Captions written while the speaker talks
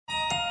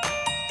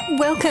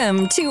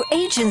Welcome to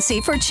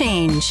Agency for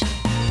Change,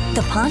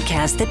 the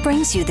podcast that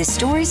brings you the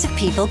stories of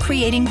people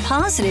creating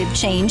positive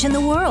change in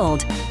the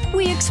world.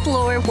 We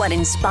explore what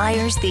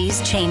inspires these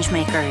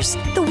changemakers,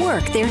 the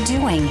work they're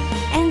doing,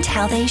 and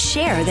how they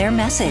share their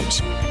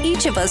message.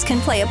 Each of us can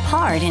play a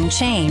part in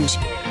change,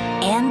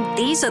 and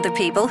these are the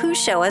people who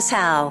show us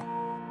how.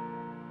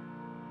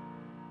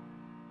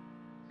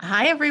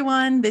 Hi,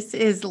 everyone. This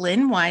is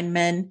Lynn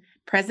Weinman,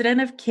 president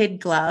of Kid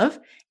Glove.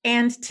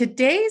 And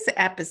today's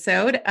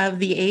episode of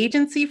the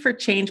Agency for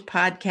Change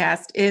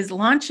podcast is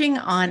launching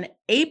on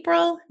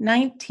April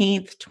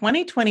 19th,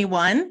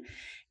 2021.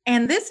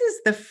 And this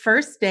is the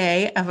first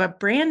day of a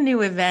brand new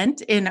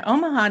event in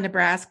Omaha,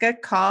 Nebraska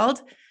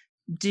called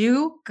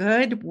Do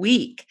Good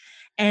Week.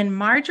 And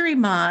Marjorie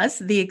Maas,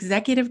 the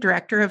executive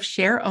director of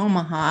Share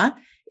Omaha,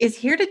 is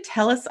here to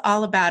tell us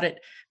all about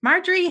it.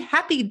 Marjorie,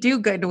 happy Do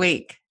Good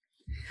Week.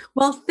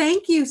 Well,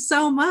 thank you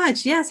so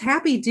much. Yes,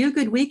 happy Do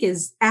Good Week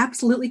is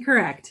absolutely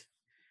correct.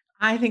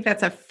 I think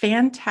that's a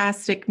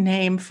fantastic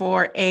name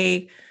for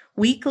a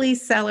weekly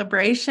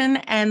celebration.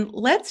 And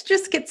let's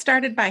just get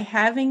started by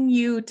having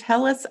you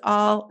tell us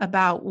all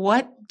about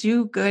what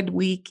Do Good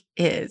Week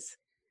is.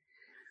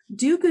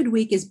 Do Good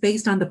Week is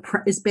based on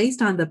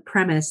the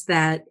premise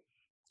that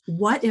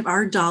what if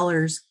our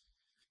dollars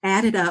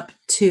added up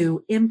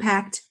to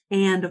impact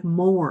and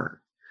more?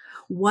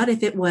 What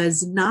if it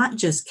was not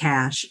just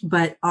cash,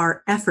 but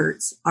our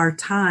efforts, our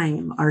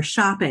time, our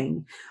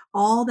shopping,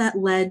 all that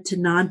led to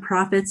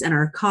nonprofits and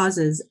our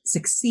causes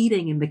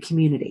succeeding in the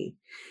community?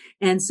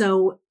 And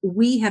so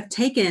we have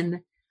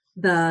taken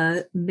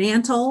the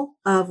mantle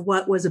of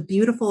what was a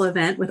beautiful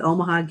event with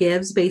Omaha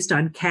Gives based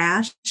on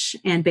cash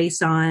and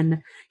based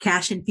on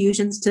cash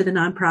infusions to the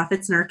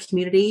nonprofits in our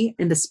community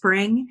in the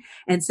spring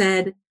and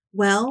said,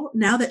 well,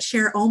 now that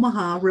Share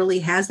Omaha really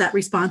has that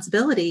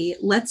responsibility,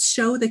 let's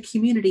show the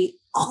community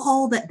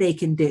all that they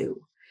can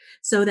do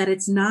so that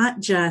it's not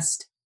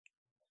just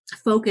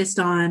focused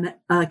on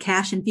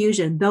cash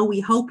infusion, though we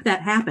hope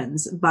that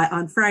happens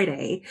on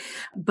Friday,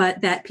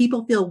 but that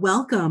people feel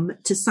welcome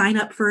to sign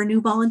up for a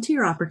new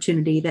volunteer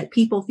opportunity, that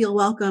people feel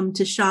welcome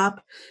to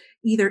shop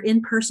either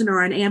in person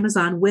or on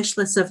Amazon wish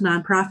lists of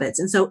nonprofits.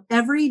 And so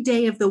every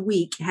day of the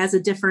week has a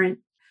different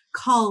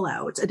call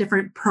out, a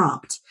different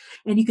prompt,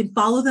 and you can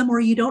follow them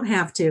or you don't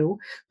have to,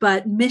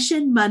 but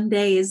Mission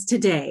Monday is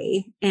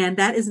today. And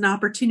that is an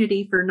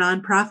opportunity for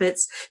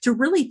nonprofits to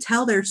really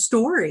tell their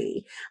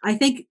story. I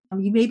think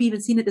you maybe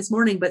even seen it this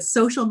morning, but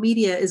social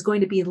media is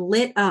going to be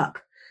lit up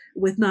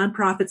with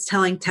nonprofits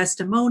telling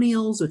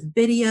testimonials, with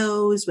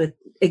videos, with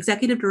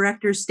executive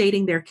directors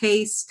stating their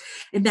case.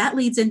 And that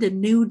leads into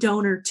New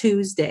Donor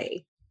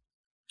Tuesday.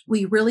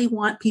 We really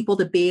want people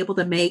to be able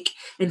to make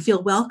and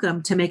feel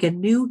welcome to make a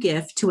new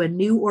gift to a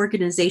new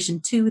organization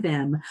to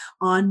them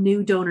on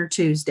New Donor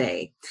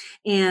Tuesday.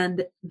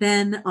 And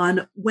then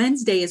on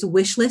Wednesday is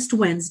Wish List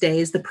Wednesday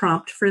is the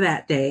prompt for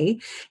that day.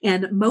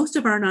 And most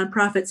of our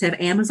nonprofits have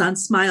Amazon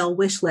Smile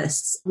wish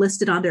lists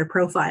listed on their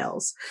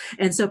profiles.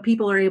 And so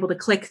people are able to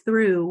click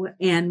through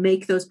and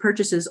make those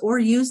purchases or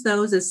use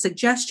those as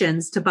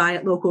suggestions to buy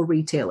at local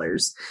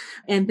retailers.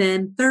 And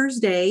then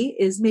Thursday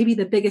is maybe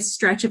the biggest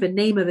stretch of a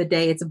name of a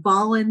day. It's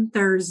Volun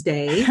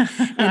Thursday.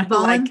 And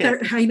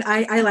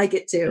I like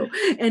it too.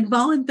 And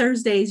Volun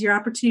Thursday is your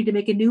opportunity to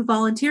make a new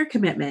volunteer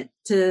commitment,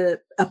 to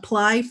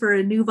apply for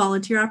a new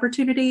volunteer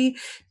opportunity,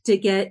 to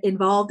get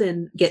involved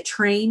and get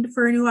trained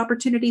for a new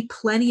opportunity.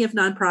 Plenty of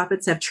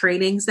nonprofits have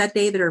trainings that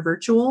day that are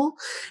virtual.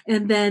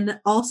 And then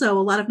also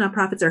a lot of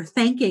nonprofits are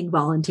thanking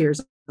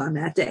volunteers on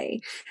that day.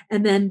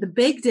 And then the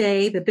big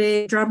day, the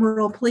big drum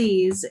roll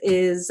please,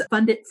 is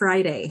Fund It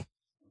Friday.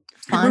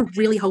 And we're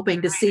really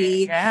hoping to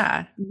see,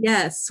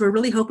 we're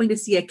really hoping to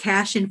see a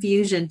cash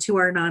infusion to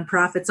our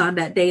nonprofits on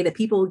that day, that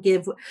people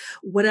give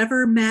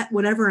whatever amount,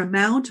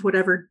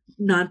 whatever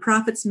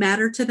nonprofits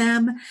matter to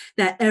them,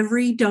 that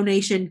every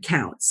donation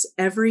counts,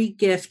 every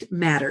gift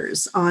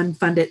matters on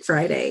Fund It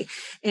Friday.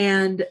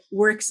 And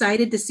we're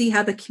excited to see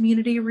how the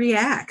community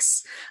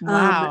reacts.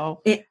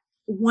 Wow.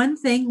 One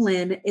thing,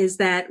 Lynn, is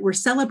that we're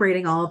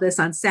celebrating all of this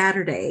on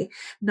Saturday.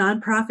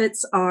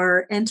 Nonprofits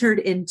are entered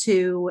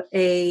into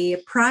a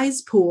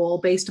prize pool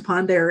based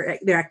upon their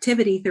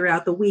activity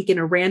throughout the week in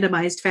a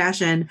randomized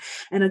fashion,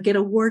 and will get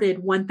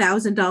awarded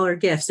 $1,000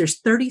 gifts. There's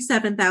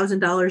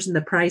 $37,000 in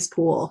the prize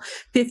pool.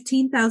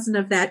 $15,000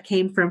 of that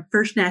came from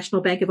First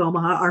National Bank of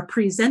Omaha, our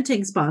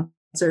presenting sponsor.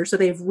 So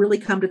they've really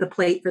come to the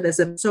plate for this.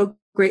 I'm so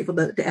grateful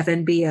to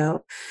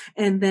FNBO.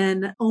 And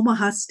then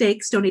Omaha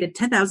Steaks donated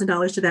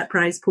 $10,000 to that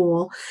prize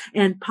pool.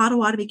 And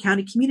Potawatomi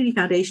County Community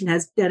Foundation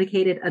has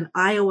dedicated an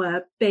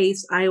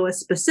Iowa-based,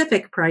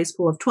 Iowa-specific prize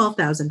pool of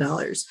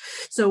 $12,000.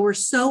 So we're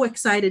so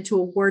excited to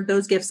award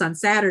those gifts on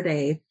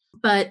Saturday.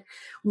 But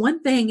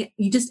one thing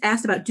you just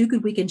asked about Do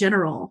Good Week in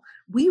general,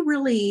 we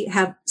really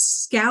have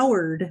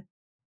scoured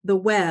the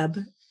web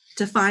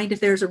to find if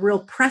there's a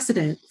real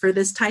precedent for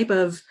this type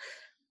of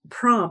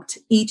prompt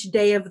each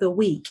day of the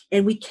week.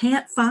 And we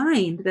can't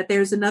find that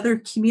there's another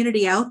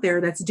community out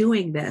there that's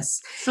doing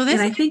this. So this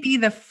and I might think be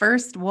the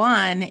first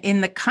one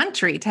in the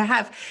country to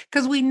have,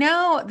 because we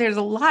know there's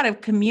a lot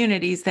of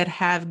communities that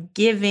have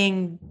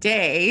giving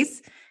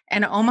days,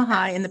 and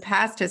Omaha in the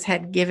past has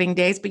had giving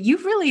days, but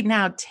you've really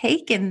now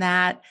taken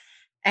that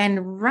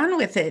and run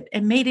with it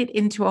and made it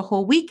into a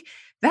whole week.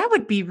 That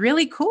would be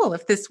really cool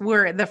if this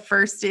were the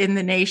first in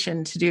the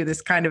nation to do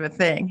this kind of a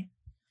thing.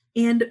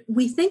 And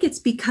we think it's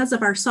because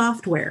of our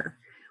software.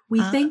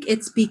 We think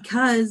it's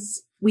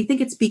because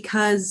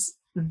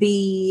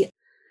the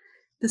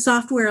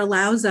software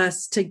allows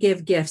us to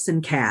give gifts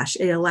and cash.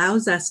 It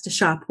allows us to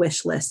shop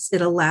wish lists.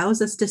 It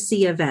allows us to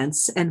see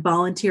events and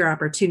volunteer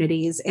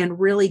opportunities and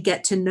really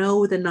get to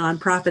know the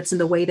nonprofits in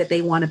the way that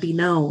they want to be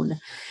known,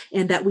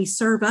 and that we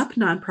serve up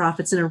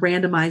nonprofits in a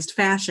randomized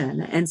fashion.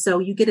 And so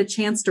you get a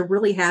chance to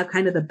really have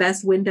kind of the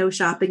best window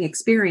shopping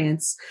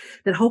experience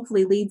that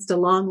hopefully leads to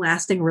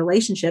long-lasting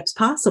relationships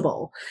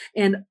possible.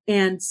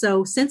 And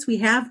so since we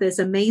have this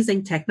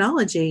amazing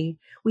technology,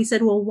 we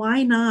said, well,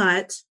 why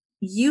not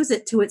use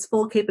it to its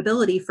full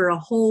capability for a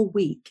whole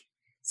week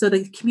so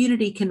the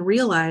community can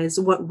realize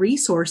what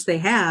resource they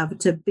have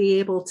to be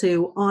able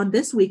to, on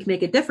this week,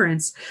 make a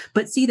difference,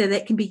 but see that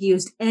it can be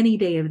used any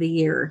day of the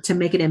year to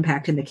make an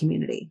impact in the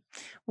community.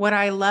 What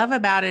I love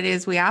about it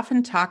is we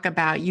often talk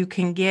about you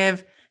can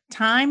give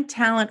time,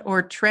 talent,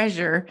 or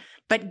treasure,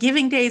 but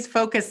giving days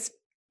focus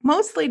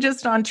mostly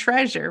just on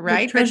treasure,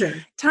 right? Treasure.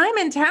 But time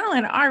and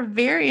talent are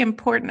very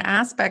important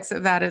aspects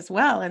of that as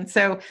well. And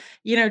so,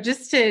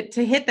 just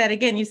to hit that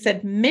again, you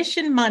said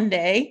Mission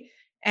Monday,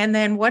 and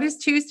then what is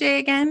Tuesday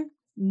again?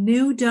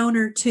 New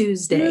Donor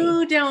Tuesday.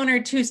 New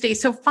Donor Tuesday.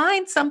 So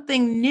find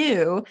something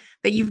new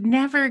that you've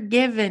never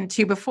given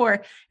to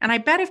before. And I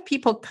bet if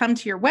people come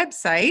to your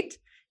website,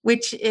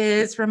 which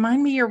is,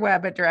 remind me your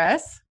web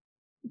address.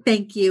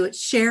 Thank you.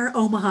 It's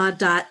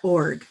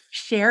shareomaha.org.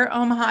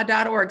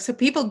 Shareomaha.org. So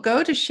people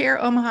go to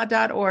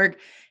shareomaha.org.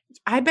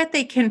 I bet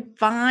they can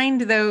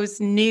find those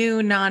new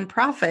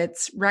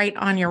nonprofits right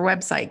on your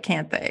website,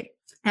 can't they?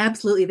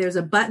 Absolutely. There's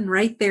a button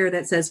right there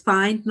that says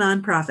Find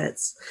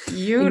Nonprofits.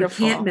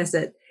 Beautiful. You can't miss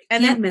it.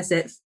 Miss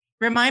it.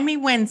 Remind me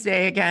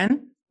Wednesday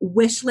again.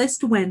 Wish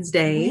List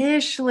Wednesday.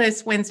 Wish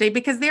List Wednesday,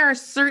 because there are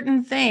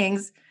certain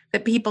things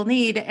that people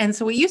need. And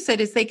so what you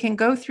said is they can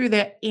go through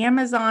the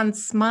Amazon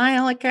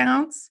Smile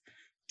accounts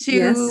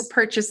to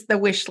purchase the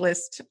wish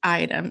list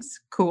items.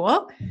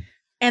 Cool.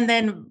 And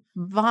then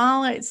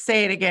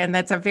say it again.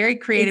 That's a very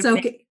creative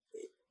name.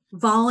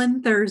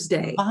 Volun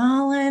Thursday.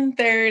 Volun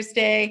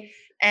Thursday.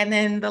 And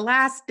then the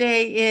last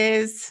day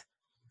is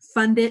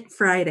Fund It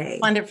Friday.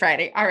 Fund It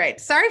Friday. All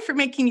right. Sorry for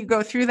making you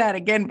go through that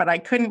again, but I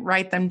couldn't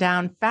write them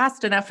down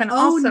fast enough. And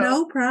also,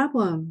 no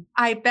problem.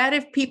 I bet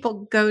if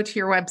people go to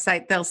your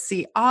website, they'll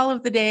see all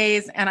of the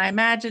days. And I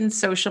imagine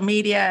social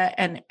media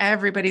and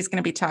everybody's going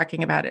to be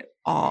talking about it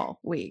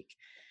all week.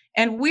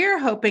 And we're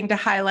hoping to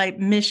highlight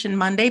Mission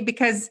Monday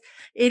because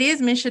it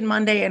is Mission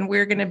Monday, and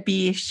we're going to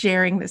be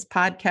sharing this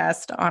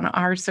podcast on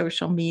our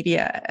social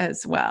media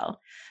as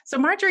well. So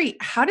Marjorie,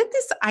 how did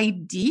this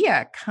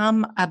idea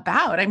come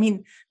about? I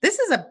mean, this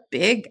is a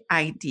big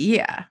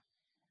idea.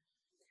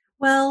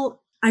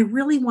 Well, I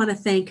really want to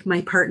thank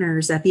my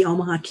partners at the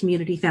Omaha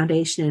Community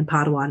Foundation and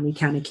Pottawatomie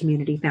County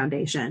Community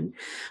Foundation.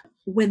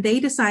 When they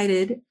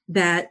decided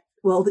that,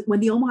 when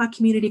the Omaha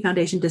Community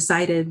Foundation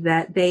decided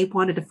that they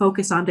wanted to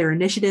focus on their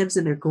initiatives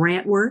and their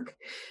grant work,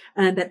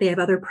 and that they have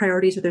other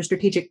priorities with their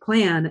strategic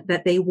plan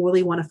that they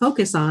really want to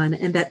focus on,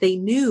 and that they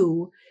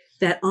knew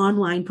that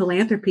online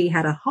philanthropy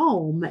had a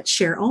home at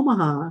Share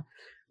Omaha,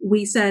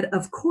 we said,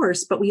 of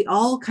course, but we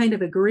all kind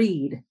of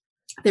agreed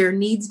there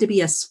needs to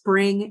be a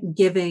spring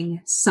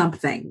giving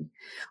something.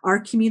 Our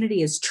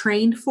community is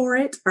trained for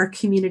it. Our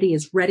community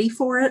is ready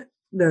for it.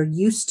 They're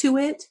used to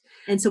it.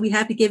 And so we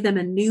have to give them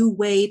a new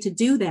way to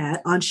do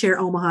that on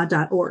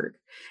shareomaha.org.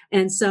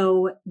 And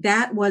so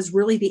that was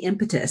really the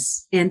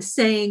impetus, and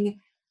saying,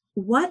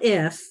 what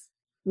if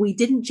we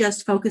didn't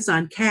just focus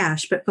on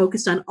cash, but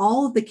focused on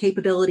all of the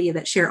capability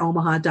that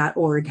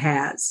shareomaha.org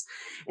has.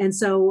 And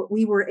so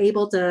we were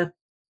able to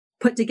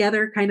put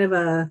together kind of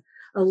a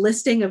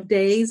listing of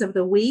days of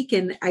the week.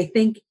 And I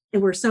think,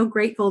 and we're so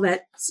grateful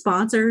that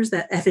sponsors,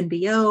 that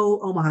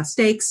FNBO, Omaha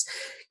Steaks,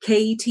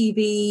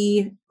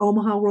 KTV,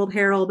 Omaha World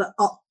Herald,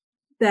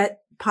 that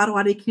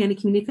Pottawatomie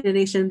Community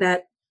Foundation,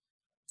 that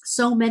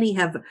so many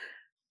have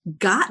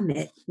gotten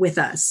it with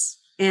us.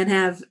 And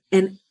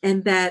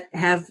that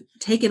have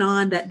taken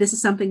on that this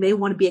is something they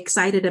want to be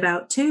excited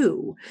about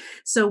too.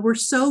 So we're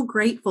so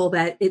grateful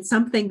that it's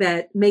something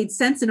that made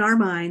sense in our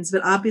minds,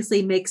 but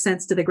obviously makes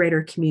sense to the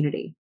greater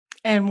community.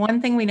 And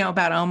one thing we know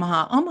about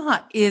Omaha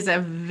is a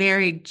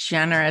very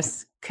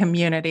generous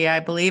community, I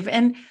believe.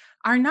 And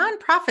our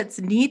nonprofits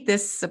need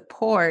this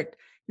support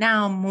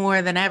now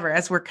more than ever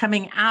as we're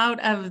coming out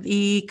of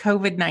the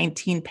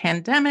COVID-19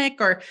 pandemic,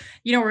 or,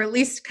 we're at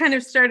least kind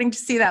of starting to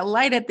see that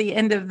light at the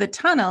end of the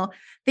tunnel.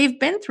 They've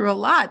been through a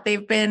lot.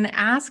 They've been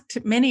asked,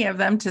 many of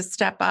them, to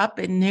step up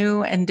in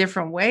new and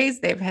different ways.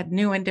 They've had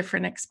new and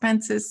different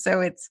expenses. So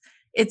it's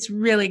it's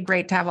really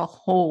great to have a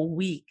whole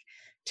week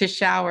to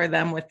shower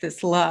them with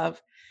this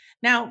love.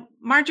 Now,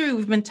 Marjorie,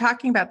 we've been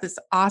talking about this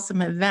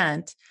awesome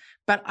event,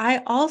 but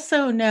I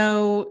also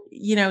know,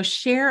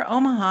 Share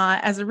Omaha,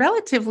 as a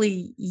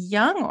relatively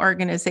young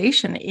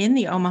organization in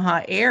the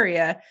Omaha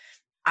area,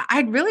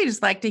 I'd really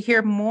just like to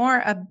hear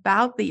more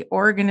about the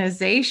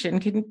organization.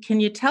 Can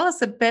you tell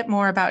us a bit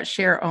more about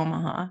Share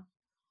Omaha?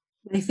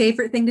 My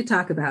favorite thing to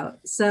talk about.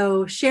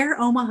 So Share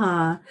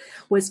Omaha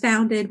was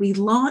founded, we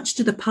launched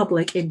to the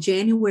public in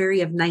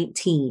January of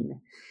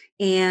 19.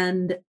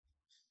 And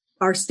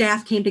our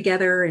staff came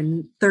together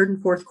in third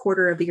and fourth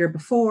quarter of the year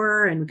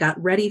before and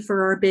got ready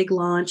for our big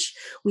launch.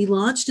 We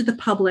launched to the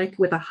public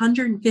with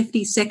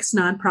 156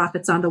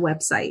 nonprofits on the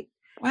website.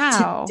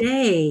 Wow.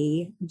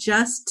 Today,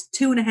 just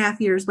 2.5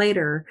 years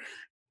later,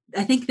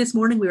 I think this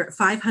morning we were at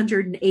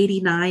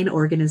 589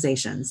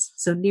 organizations.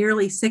 So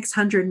nearly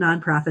 600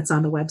 nonprofits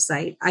on the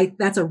website.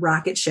 That's a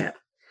rocket ship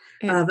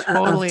of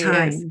time.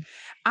 Is.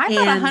 I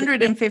thought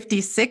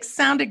 156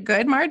 sounded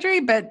good,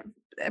 Marjorie, but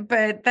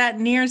that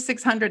near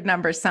 600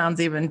 number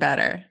sounds even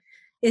better.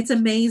 It's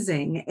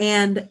amazing.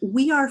 And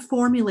we are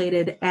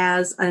formulated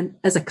as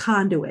a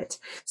conduit.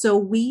 So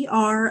we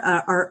are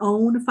our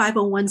own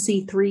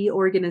 501c3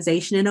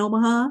 organization in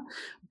Omaha,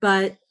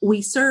 but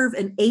we serve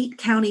an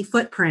 8-county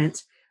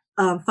footprint,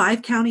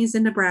 5 counties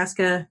in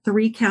Nebraska,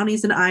 3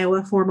 counties in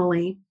Iowa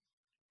formally.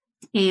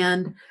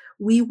 And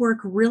we work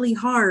really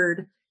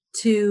hard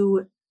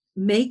to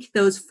make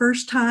those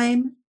first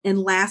time and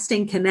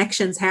lasting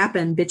connections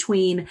happen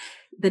between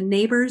the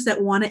neighbors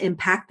that want to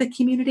impact the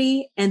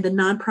community and the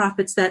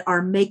nonprofits that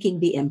are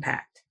making the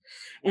impact.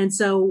 And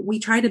so we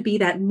try to be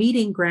that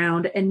meeting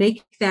ground and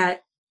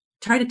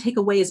try to take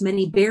away as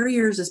many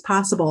barriers as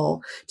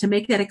possible to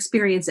make that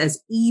experience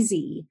as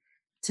easy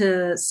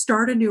to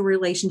start a new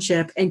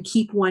relationship and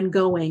keep one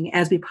going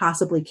as we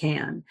possibly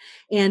can.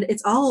 And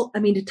it's all,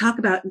 to talk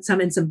about in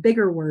some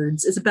bigger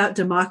words, is about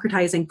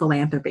democratizing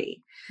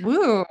philanthropy.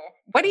 Woo.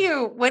 What do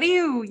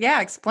you,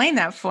 explain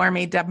that for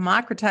me,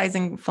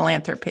 democratizing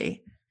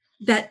philanthropy.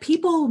 That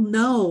people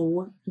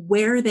know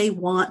where they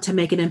want to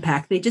make an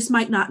impact. They just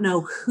might not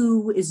know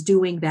who is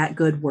doing that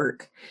good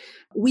work.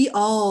 We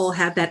all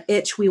have that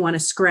itch we want to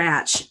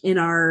scratch in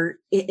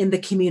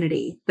the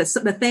community. That's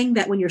the thing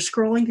that when you're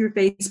scrolling through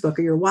Facebook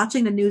or you're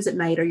watching the news at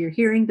night or you're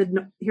hearing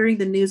the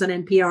news on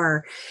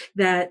NPR,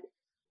 that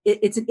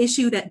it's an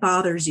issue that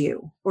bothers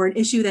you or an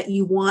issue that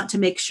you want to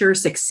make sure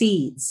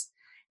succeeds.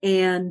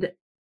 And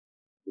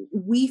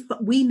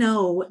we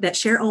know that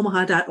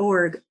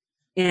shareomaha.org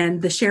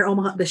and the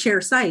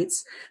Share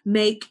sites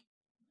make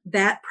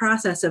that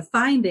process of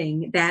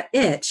finding that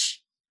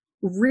itch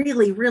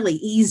really, really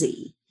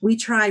easy. We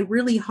try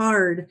really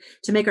hard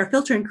to make our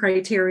filtering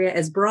criteria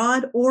as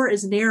broad or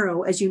as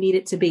narrow as you need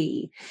it to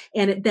be.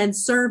 And it then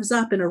serves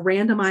up in a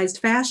randomized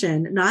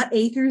fashion, not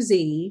A through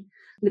Z.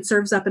 It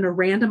serves up in a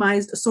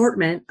randomized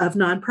assortment of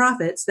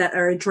nonprofits that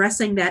are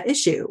addressing that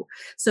issue.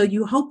 So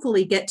you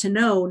hopefully get to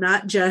know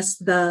not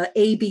just the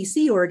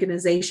ABC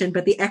organization,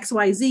 but the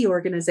XYZ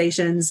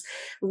organizations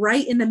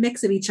right in the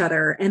mix of each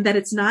other. And that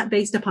it's not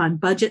based upon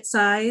budget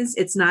size.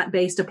 It's not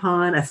based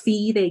upon a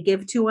fee they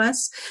give to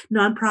us.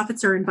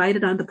 Nonprofits are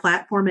invited on the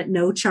platform at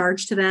no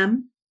charge to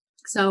them.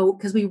 So,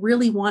 because we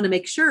really want to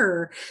make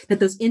sure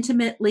that those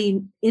intimate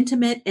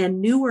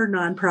and newer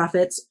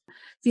nonprofits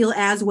feel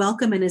as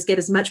welcome and get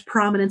as much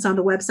prominence on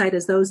the website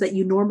as those that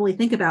you normally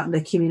think about in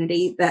the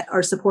community that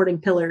are supporting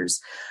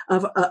pillars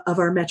of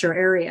our metro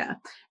area.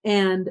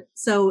 And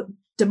so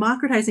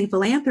democratizing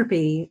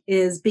philanthropy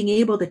is being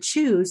able to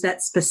choose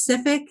that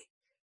specific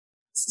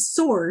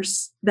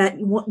source that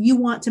you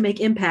want to make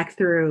impact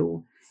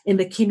through in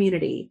the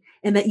community,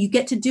 and that you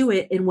get to do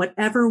it in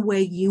whatever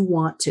way you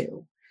want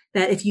to.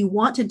 That if you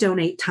want to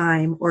donate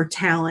time or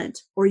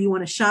talent, or you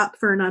want to shop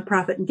for a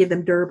nonprofit and give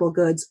them durable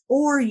goods,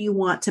 or you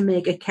want to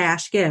make a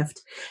cash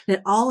gift,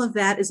 that all of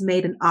that is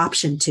made an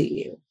option to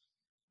you.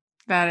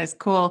 That is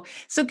cool.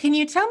 So can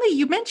you tell me,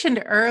 you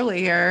mentioned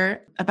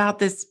earlier about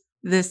this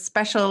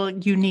special,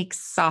 unique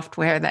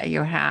software that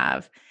you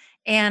have.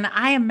 And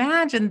I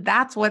imagine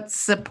that's what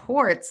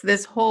supports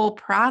this whole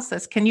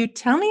process. Can you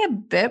tell me a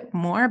bit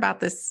more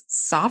about this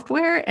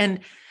software? And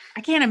I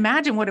can't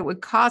imagine what it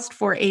would cost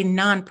for a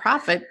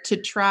nonprofit to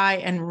try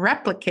and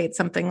replicate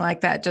something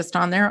like that just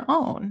on their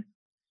own.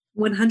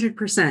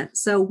 100%.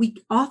 So we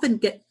often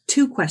get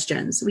 2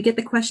 questions. We get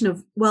the question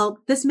of, well,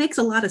 this makes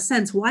a lot of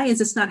sense. Why has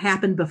this not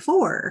happened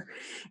before?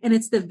 And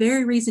it's the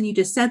very reason you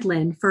just said,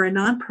 Lynn, for a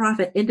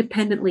nonprofit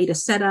independently to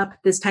set up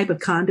this type of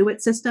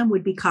conduit system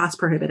would be cost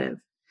prohibitive.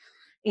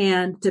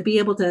 And to be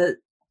able to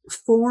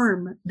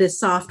form this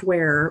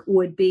software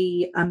would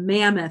be a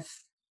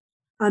mammoth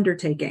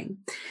undertaking.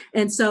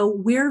 And so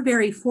we're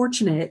very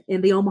fortunate in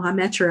the Omaha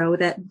Metro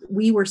that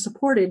we were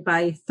supported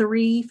by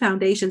 3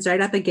 foundations right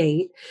at the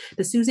gate,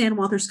 the Suzanne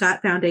Walter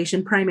Scott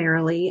Foundation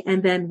primarily,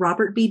 and then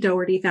Robert B.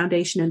 Doherty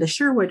Foundation and the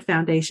Sherwood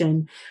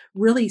Foundation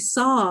really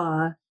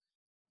saw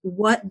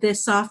what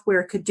this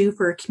software could do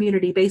for a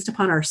community based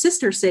upon our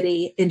sister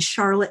city in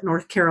Charlotte,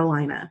 North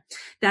Carolina.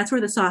 That's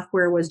where the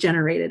software was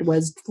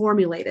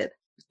formulated.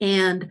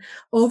 And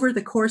over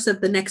the course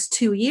of the next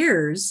 2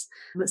 years,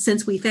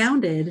 since we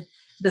founded,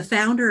 the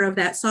founder of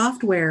that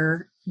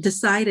software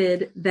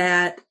decided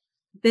that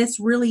this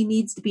really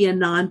needs to be a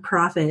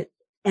nonprofit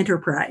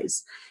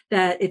enterprise,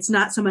 that it's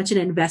not so much an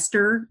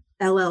investor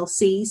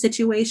LLC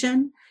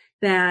situation,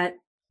 that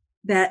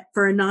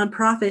for a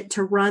nonprofit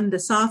to run the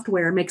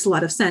software makes a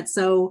lot of sense.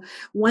 So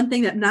one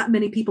thing that not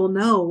many people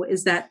know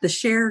is that the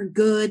Share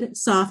Good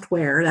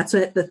software, that's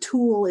what the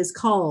tool is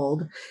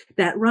called,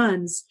 that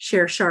runs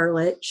Share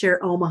Charlotte,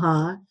 Share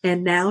Omaha,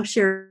 and now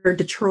Share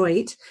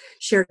Detroit,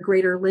 Share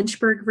Greater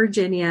Lynchburg,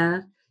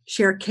 Virginia,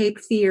 Share Cape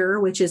Fear,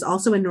 which is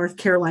also in North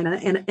Carolina,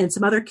 and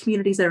some other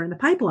communities that are in the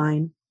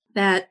pipeline,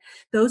 that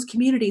those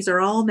communities are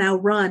all now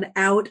run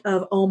out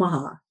of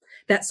Omaha.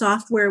 That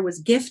software was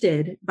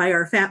gifted by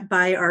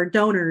our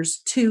donors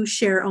to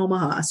Share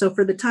Omaha. So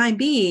for the time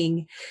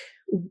being,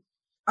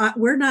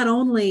 we're not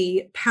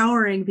only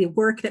powering the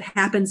work that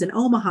happens in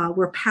Omaha,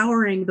 we're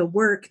powering the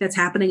work that's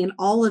happening in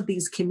all of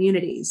these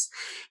communities.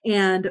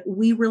 And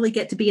we really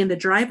get to be in the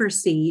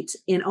driver's seat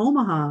in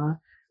Omaha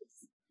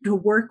to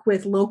work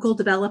with local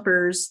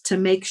developers to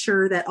make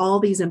sure that all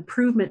these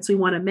improvements we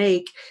want to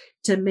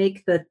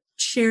make the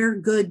Share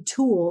Good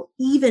tool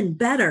even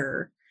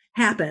better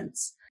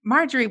happens.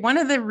 Marjorie, one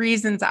of the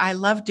reasons I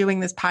love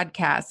doing this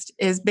podcast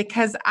is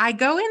because I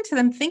go into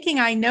them thinking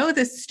I know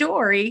the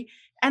story,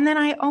 and then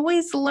I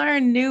always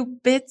learn new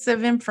bits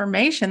of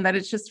information that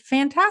it's just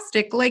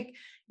fantastic. Like,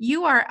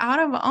 you are out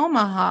of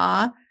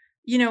Omaha,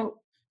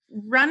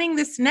 running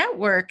this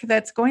network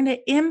that's going to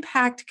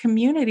impact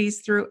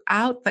communities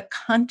throughout the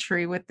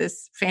country with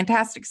this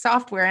fantastic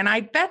software. And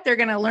I bet they're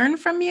going to learn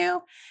from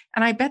you,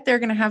 and I bet they're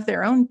going to have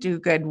their own Do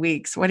Good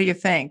weeks. What do you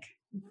think?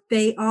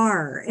 They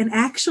are. And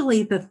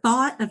actually, the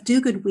thought of Do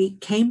Good Week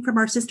came from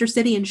our sister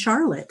city in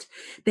Charlotte.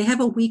 They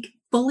have a week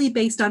fully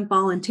based on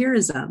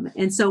volunteerism.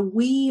 And so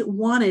we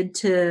wanted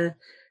to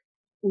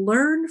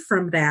learn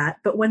from that.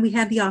 But when we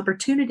had the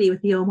opportunity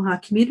with the Omaha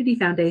Community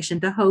Foundation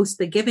to host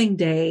the Giving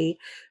Day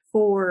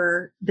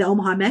for the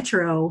Omaha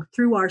Metro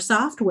through our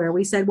software,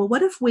 we said, well,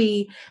 what if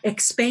we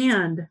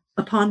expand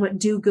upon what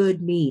do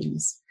good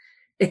means?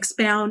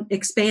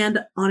 Expand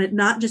on it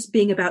not just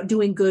being about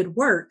doing good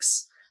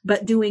works,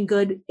 but doing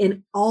good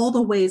in all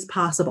the ways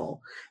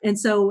possible. And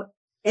so,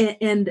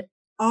 and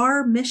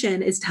our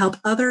mission is to help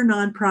other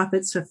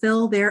nonprofits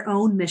fulfill their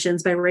own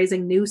missions by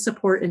raising new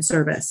support and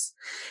service.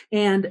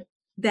 And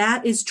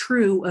that is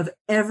true of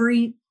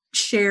every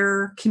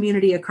Share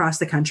community across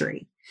the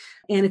country.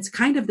 And it's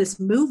kind of this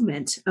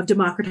movement of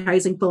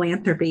democratizing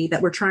philanthropy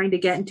that we're trying to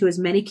get into as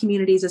many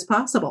communities as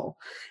possible.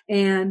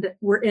 And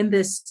we're in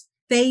this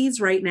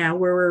phase right now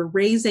where we're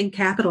raising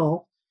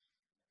capital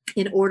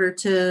in order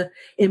to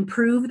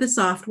improve the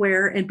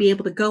software and be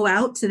able to go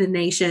out to the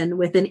nation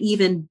with an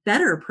even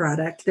better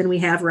product than we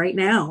have right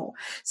now.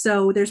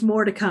 So there's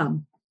more to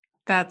come.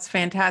 That's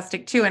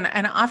fantastic too.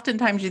 And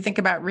oftentimes you think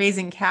about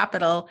raising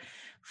capital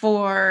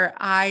for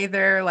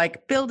either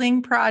like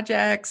building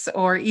projects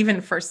or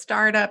even for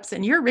startups,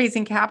 and you're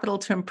raising capital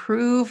to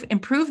improve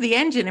the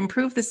engine,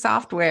 improve the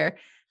software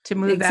to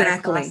move that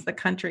across the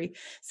country.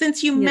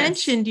 Since you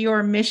mentioned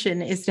your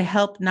mission is to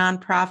help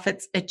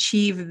nonprofits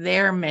achieve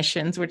their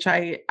missions, which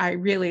I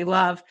really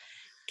love,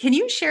 can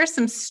you share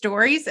some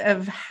stories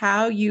of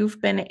how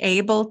you've been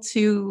able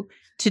to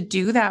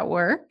do that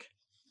work?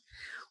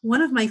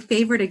 One of my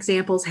favorite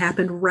examples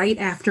happened right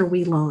after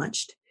we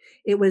launched.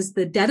 It was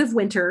the dead of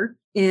winter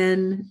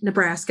in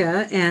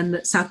Nebraska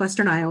and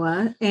southwestern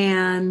Iowa,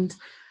 and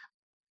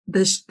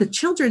the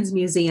Children's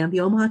Museum, the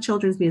Omaha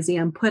Children's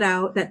Museum, put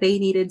out that they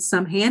needed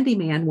some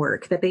handyman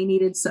work, that they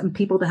needed some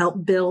people to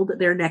help build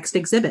their next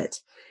exhibit.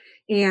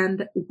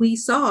 And we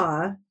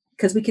saw,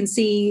 because we can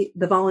see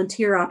the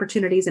volunteer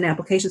opportunities and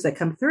applications that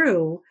come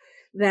through,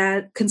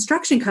 that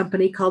construction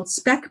company called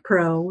Spec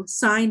Pro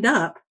signed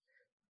up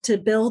to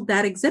build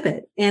that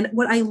exhibit. And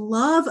what I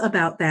love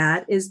about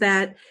that is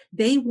that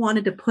they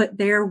wanted to put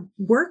their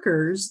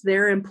workers,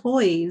 their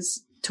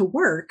employees, to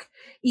work,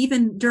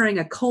 even during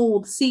a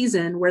cold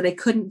season where they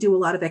couldn't do a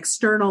lot of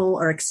external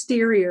or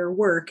exterior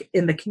work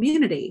in the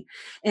community.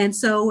 And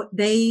so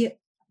they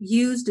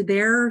used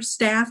their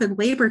staff and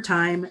labor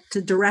time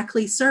to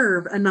directly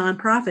serve a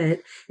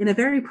nonprofit in a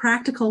very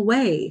practical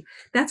way.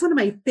 That's one of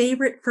my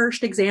favorite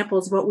first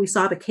examples of what we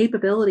saw the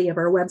capability of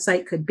our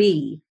website could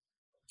be.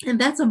 And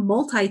that's a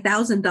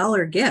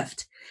multi-$1,000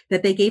 gift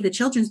that they gave the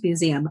Children's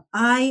Museum.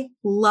 I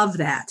love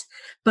that.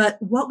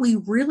 But what we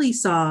really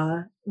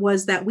saw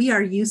was that we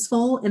are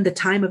useful in the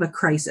time of a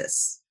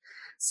crisis.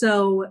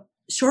 So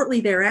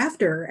shortly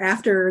thereafter,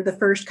 after the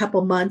first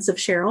couple months of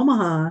Share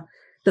Omaha,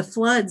 the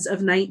floods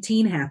of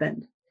 19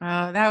 happened.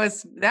 Oh, that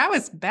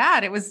was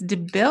bad. It was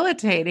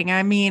debilitating.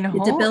 I mean,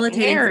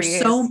 debilitating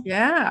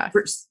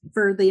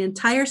for the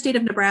entire state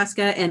of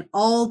Nebraska and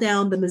all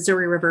down the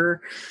Missouri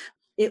River.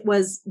 It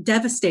was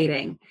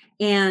devastating.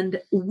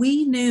 And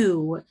we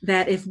knew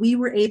that if we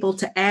were able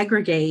to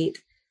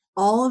aggregate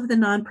all of the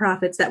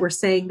nonprofits that were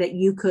saying that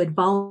you could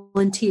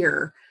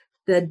volunteer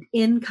the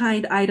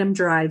in-kind item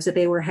drives that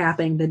they were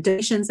having, the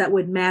donations that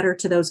would matter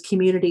to those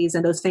communities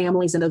and those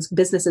families and those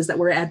businesses that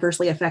were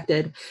adversely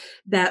affected,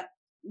 that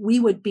we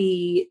would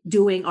be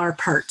doing our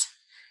part.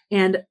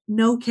 And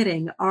no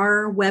kidding,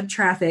 our web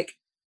traffic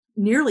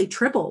nearly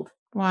tripled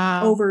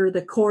over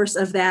the course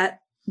of that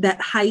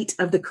height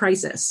of the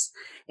crisis.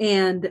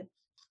 And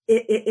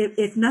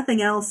if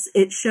nothing else,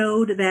 it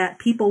showed that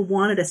people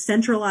wanted a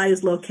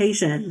centralized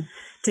location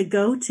to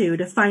go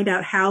to find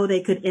out how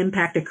they could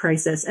impact a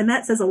crisis. And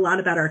that says a lot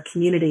about our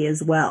community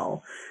as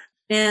well.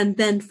 And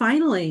then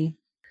finally,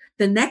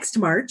 the next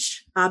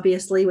March,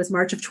 obviously, was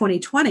March of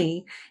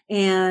 2020.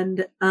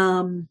 And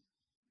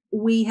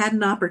we had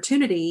an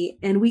opportunity,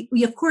 and we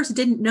of course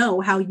didn't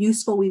know how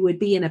useful we would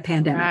be in a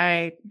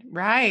pandemic.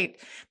 Right.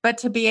 But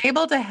to be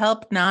able to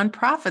help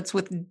nonprofits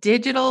with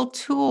digital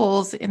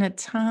tools in a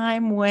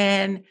time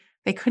when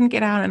they couldn't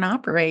get out and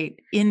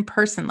operate in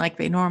person like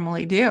they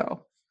normally do.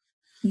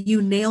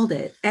 You nailed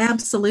it.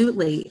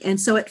 Absolutely. And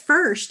so at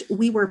first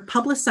we were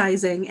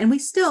publicizing, and we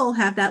still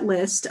have that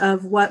list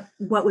of what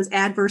was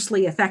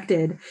adversely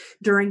affected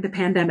during the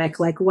pandemic,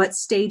 like what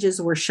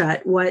stages were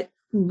shut, what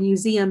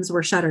museums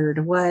were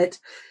shuttered, what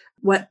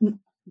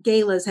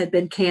galas had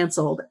been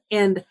canceled.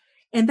 And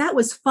that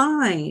was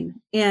fine.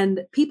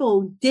 And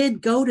people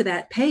did go to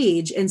that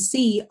page and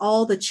see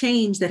all the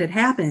change that had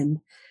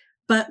happened.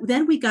 But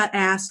then we got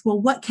asked,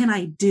 well, what can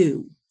I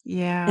do?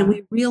 Yeah. And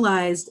we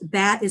realized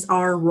that is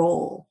our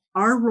role.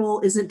 Our role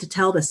isn't to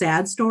tell the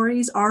sad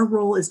stories. Our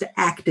role is to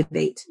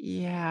activate.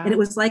 Yeah. And it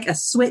was like a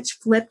switch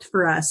flipped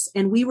for us.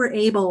 And we were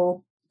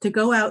able to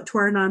go out to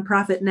our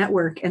nonprofit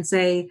network and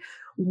say,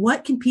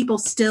 what can people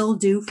still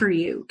do for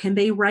you? Can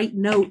they write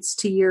notes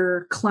to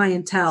your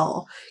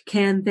clientele?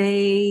 Can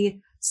they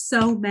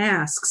sew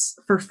masks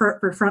for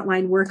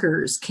frontline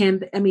workers?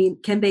 Can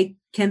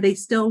they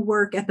still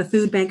work at the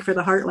food bank for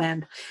the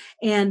Heartland?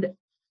 And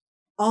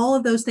all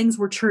of those things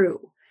were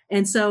true.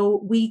 And so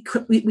we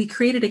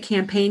created a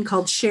campaign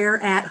called Share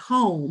at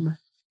Home,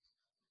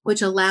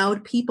 which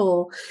allowed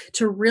people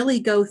to really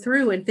go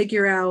through and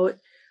figure out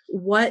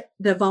what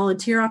the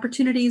volunteer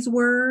opportunities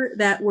were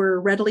that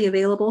were readily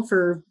available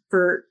for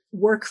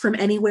work from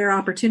anywhere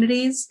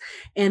opportunities,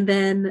 and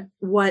then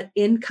what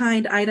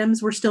in-kind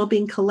items were still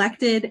being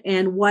collected,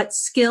 and what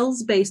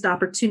skills-based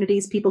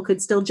opportunities people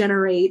could still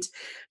generate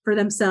for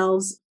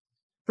themselves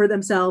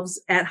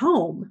at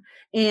home.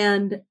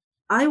 And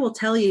I will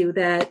tell you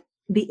that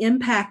the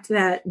impact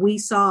that we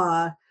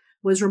saw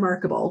was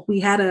remarkable. We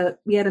had a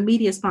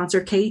media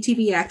sponsor.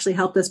 KTV actually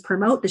helped us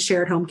promote the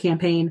Share at Home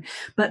campaign.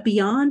 But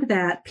beyond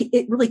that,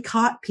 it really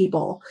caught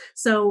people.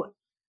 So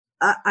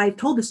I've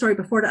told the story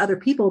before to other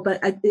people,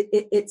 but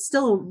it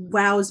still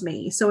wows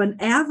me. So an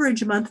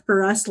average month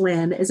for us,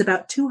 Lynn, is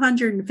about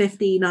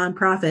 250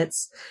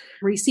 nonprofits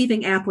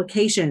receiving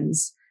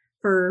applications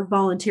for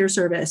volunteer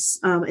service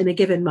in a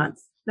given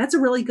month. That's a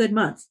really good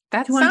month.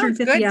 That sounds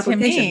good to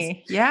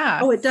me. Yeah.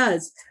 Oh, it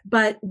does.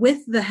 But with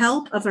the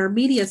help of our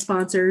media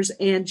sponsors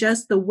and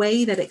just the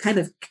way that it kind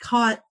of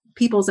caught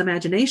people's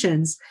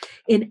imaginations,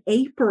 in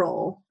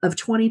April of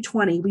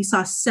 2020, we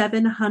saw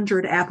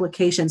 700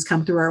 applications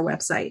come through our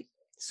website.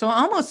 So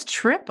almost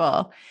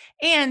triple.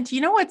 And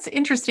you know what's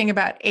interesting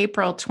about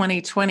April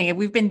 2020?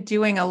 We've been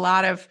doing a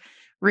lot of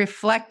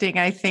reflecting,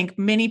 I think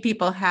many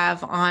people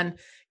have, on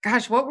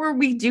gosh, what were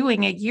we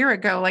doing a year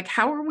ago? Like,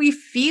 how were we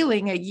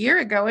feeling a year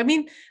ago? I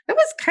mean, that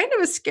was kind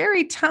of a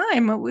scary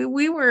time.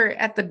 We were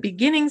at the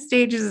beginning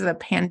stages of the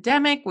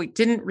pandemic. We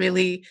didn't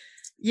really,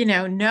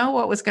 know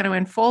what was going to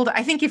unfold.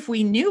 I think if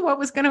we knew what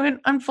was going to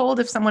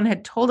unfold, if someone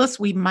had told us,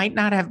 we might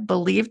not have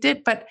believed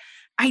it. But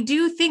I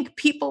do think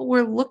people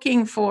were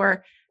looking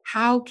for,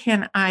 how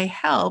can I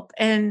help?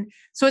 And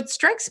so it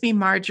strikes me,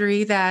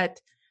 Marjorie,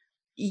 that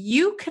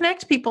you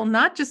connect people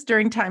not just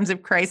during times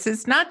of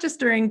crisis, not just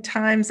during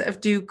times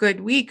of Do Good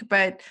Week,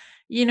 but,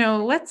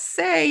 let's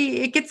say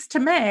it gets to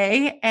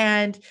May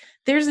and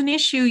there's an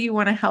issue you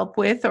want to help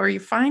with, or you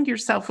find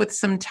yourself with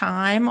some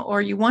time,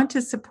 or you want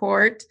to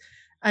support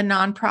a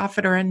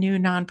nonprofit or a new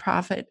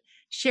nonprofit.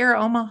 Share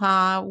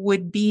Omaha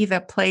would be the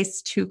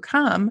place to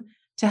come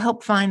to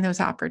help find those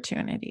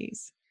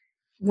opportunities.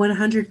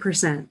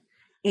 100%.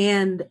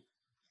 And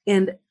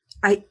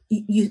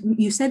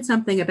you said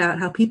something about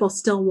how people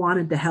still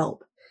wanted to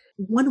help.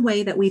 One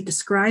way that we've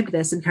described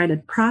this and kind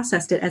of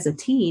processed it as a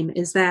team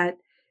is that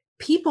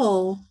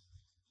people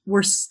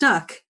were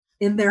stuck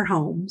in their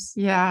homes.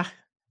 Yeah.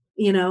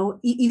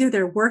 Either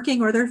they're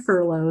working or they're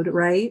furloughed,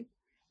 right?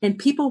 And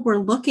people were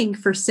looking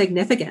for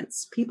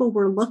significance. People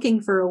were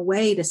looking for a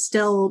way to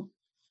still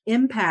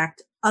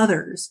impact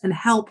others and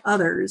help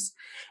others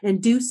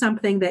and do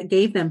something that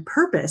gave them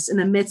purpose in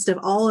the midst of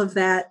all of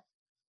that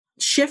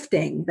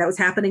shifting that was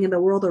happening in the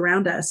world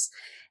around us.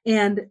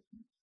 And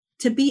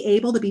to be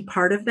able to be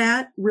part of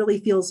that really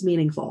feels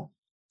meaningful.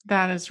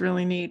 That is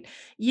really neat.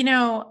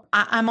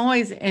 I'm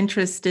always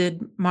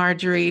interested,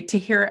 Marjorie, to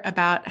hear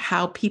about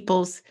how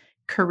people's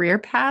career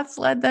paths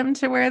led them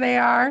to where they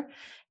are.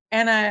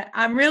 And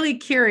I'm really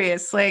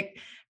curious, like,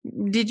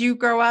 did you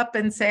grow up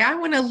and say, I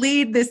want to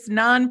lead this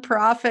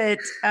nonprofit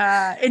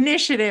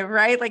initiative,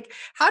 right? Like,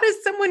 how does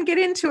someone get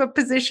into a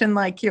position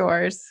like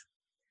yours?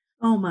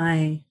 Oh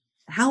my,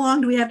 how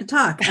long do we have to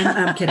talk?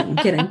 I'm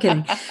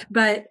kidding.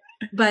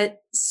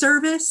 But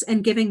service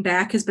and giving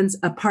back has been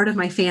a part of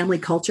my family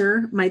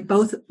culture.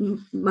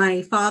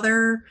 My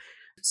father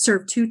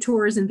served 2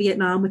 tours in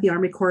Vietnam with the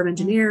Army Corps of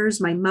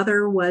Engineers. My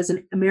mother was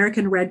an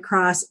American Red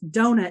Cross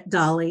donut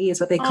dolly,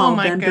 is what they called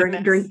them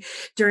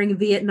during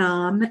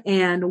Vietnam,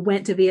 and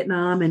went to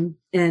Vietnam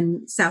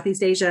and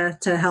Southeast Asia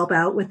to help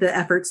out with the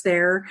efforts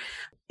there.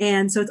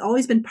 And so it's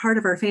always been part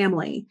of our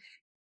family.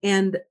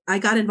 And I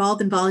got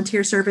involved in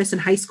volunteer service in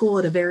high school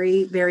at a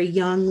very, very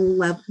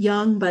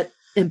young but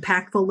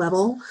impactful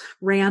level,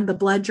 ran the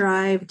blood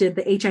drive, did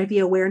the HIV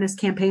awareness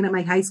campaign at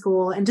my high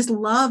school, and just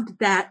loved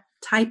that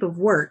type of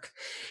work,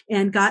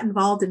 and got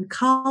involved in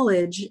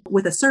college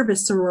with a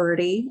service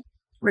sorority.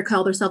 We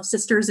called ourselves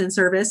Sisters in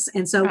Service.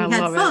 And so we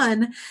had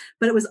fun,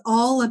 but it was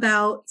all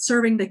about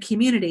serving the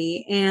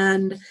community.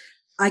 And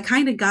I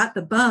kind of got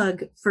the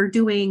bug for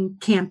doing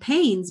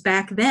campaigns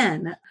back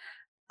then.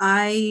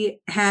 I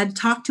had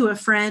talked to a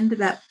friend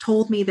that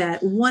told me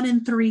that 1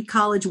 in 3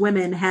 college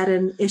women had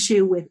an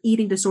issue with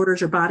eating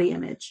disorders or body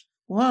image.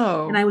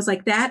 Whoa. And I was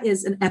like, that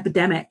is an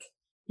epidemic.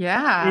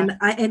 Yeah.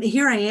 And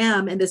here I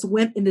am in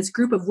this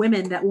group of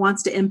women that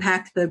wants to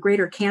impact the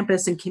greater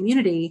campus and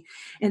community.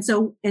 And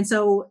so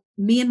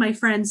me and my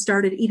friends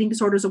started Eating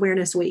Disorders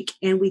Awareness Week,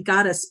 and we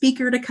got a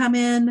speaker to come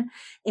in,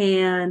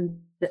 and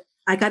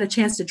I got a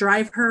chance to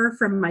drive her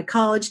from my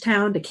college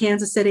town to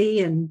Kansas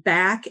City and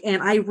back.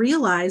 And I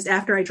realized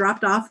after I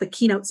dropped off the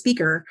keynote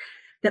speaker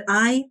that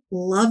I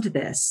loved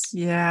this.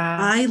 Yeah.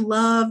 I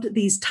loved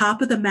these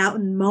top of the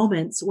mountain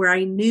moments where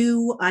I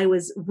knew I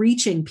was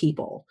reaching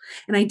people.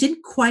 And I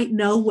didn't quite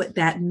know what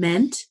that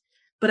meant,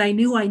 but I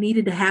knew I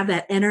needed to have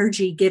that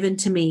energy given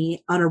to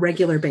me on a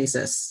regular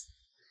basis.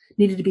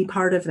 Needed to be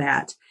part of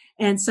that.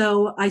 And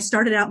so I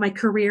started out my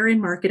career in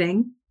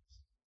Marketing's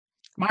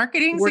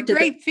a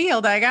great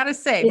field. I got to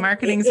say,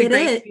 marketing's a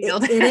great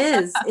field. It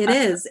is.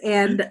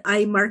 And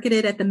I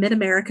marketed at the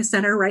Mid-America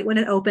Center right when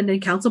it opened in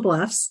Council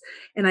Bluffs.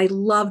 And I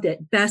loved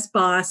it. Best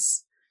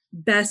boss,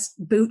 best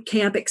boot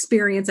camp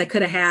experience I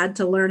could have had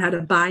to learn how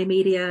to buy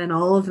media and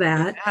all of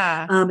that.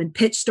 Yeah. And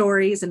pitch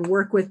stories and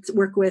work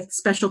with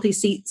specialty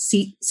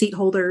seat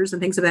holders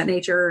and things of that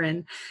nature.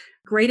 And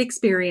great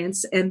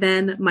experience. And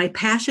then my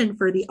passion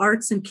for the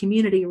arts and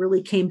community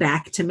really came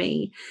back to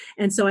me.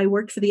 And so I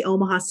worked for the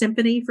Omaha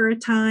Symphony for a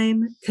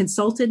time,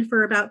 consulted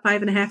for about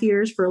 5.5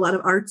 years for a lot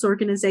of arts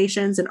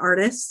organizations and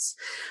artists,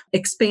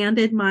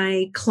 expanded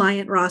my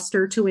client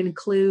roster to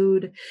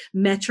include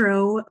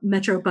Metro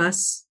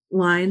bus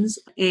lines,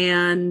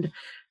 and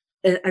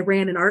I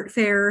ran an art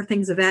fair,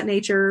 things of that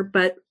nature,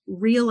 but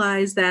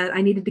realized that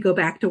I needed to go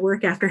back to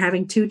work after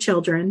having 2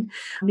 children,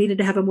 needed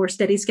to have a more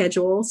steady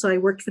schedule. So I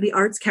worked for the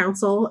Arts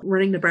Council,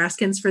 running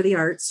Nebraskans for the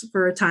Arts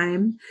for a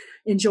time,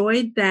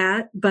 enjoyed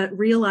that, but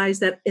realized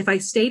that if I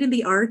stayed in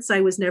the arts,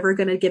 I was never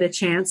going to get a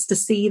chance to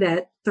see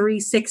that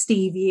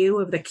 360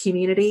 view of the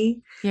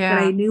community that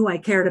I knew I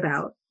cared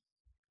about.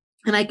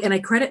 And I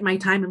credit my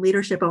time in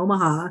Leadership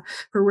Omaha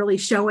for really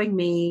showing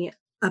me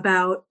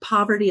about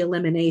poverty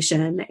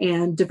elimination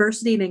and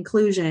diversity and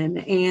inclusion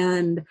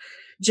and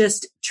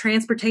just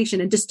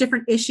transportation and just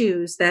different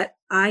issues that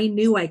I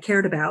knew I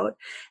cared about.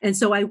 And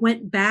so I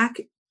went back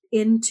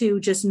into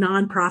just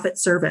nonprofit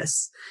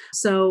service.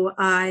 So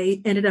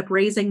I ended up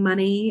raising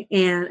money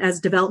and as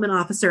development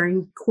officer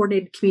and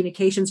coordinated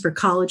communications for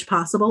College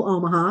Possible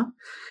Omaha.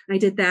 I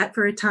did that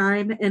for a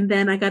time. And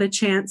then I got a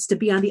chance to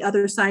be on the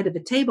other side of the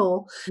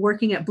table,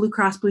 working at Blue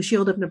Cross Blue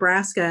Shield of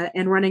Nebraska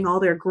and running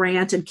all their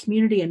grant and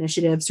community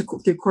initiatives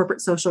through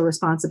corporate social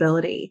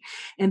responsibility.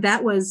 And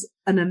that was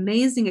an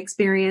amazing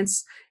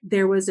experience.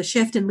 There was a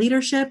shift in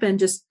leadership and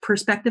just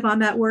perspective on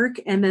that work.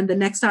 And then the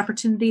next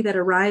opportunity that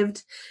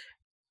arrived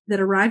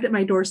at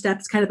my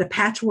doorstep is kind of the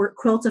patchwork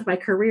quilt of my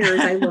career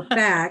as I look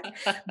back,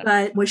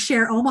 but was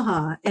Share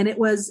Omaha. And it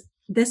was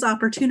this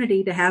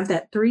opportunity to have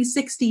that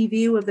 360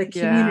 view of the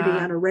community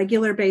on a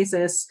regular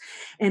basis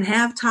and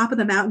have top of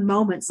the mountain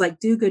moments like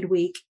Do Good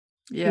Week,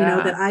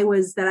 that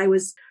I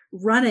was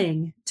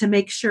running to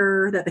make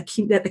sure that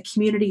the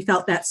community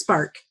felt that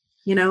spark,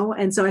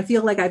 and so I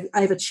feel like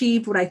I've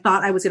achieved what I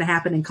thought I was going to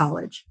happen in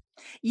college.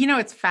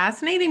 It's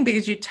fascinating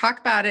because you talk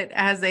about it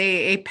as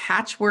a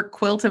patchwork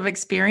quilt of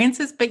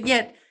experiences, but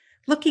yet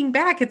looking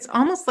back, it's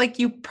almost like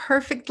you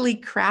perfectly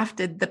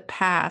crafted the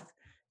path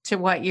to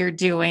what you're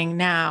doing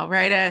now,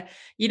 right?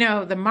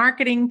 The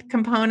marketing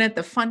component,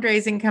 the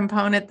fundraising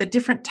component, the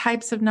different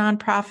types of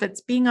nonprofits,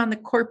 being on the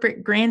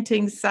corporate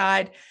granting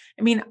side.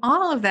 I mean,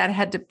 all of that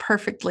had to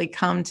perfectly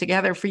come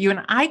together for you.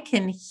 And I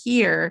can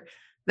hear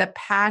the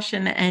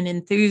passion and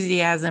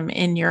enthusiasm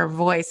in your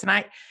voice. And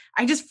I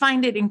just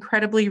find it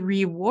incredibly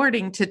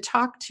rewarding to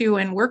talk to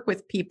and work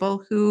with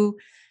people who,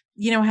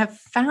 have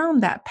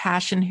found that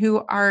passion,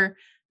 who are,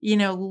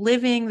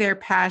 living their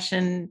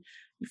passion,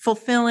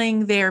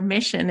 fulfilling their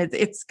mission.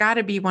 It's got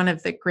to be one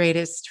of the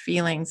greatest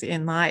feelings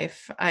in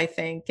life, I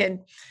think. And,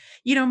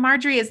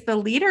 Marjorie is the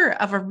leader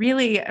of a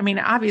really,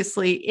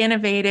 obviously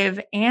innovative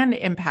and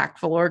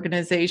impactful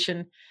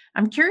organization.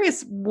 I'm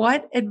curious,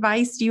 what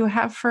advice do you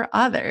have for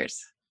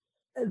others?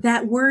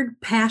 That word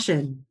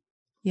passion,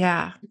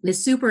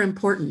 is super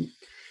important.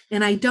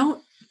 And I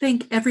don't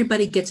think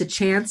everybody gets a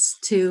chance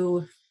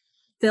to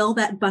fill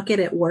that bucket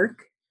at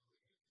work,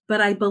 but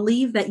I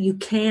believe that you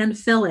can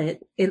fill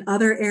it in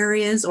other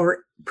areas or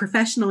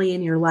professionally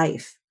in your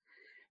life,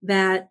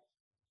 that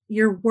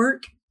your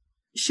work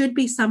should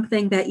be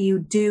something that you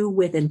do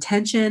with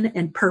intention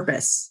and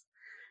purpose,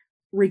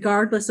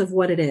 regardless of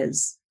what it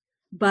is.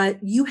 But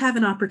you have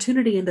an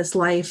opportunity in this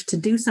life to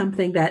do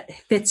something that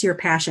fits your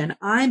passion.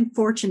 I'm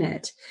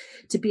fortunate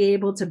to be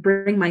able to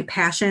bring my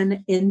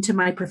passion into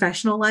my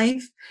professional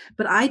life,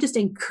 but I just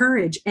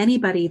encourage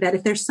anybody that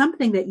if there's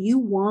something that you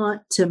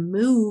want to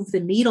move the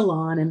needle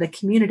on in the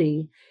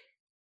community,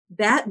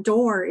 that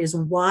door is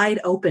wide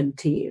open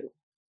to you.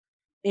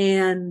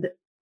 And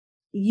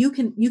you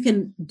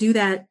can do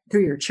that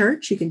through your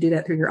church. You can do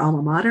that through your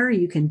alma mater.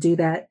 You can do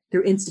that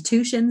through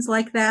institutions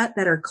like that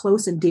are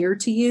close and dear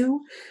to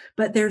you.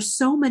 But there's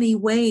so many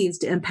ways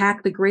to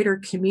impact the greater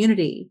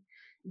community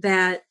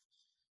that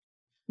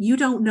you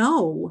don't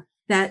know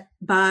that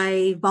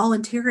by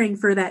volunteering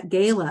for that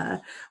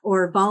gala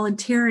or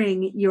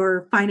volunteering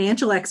your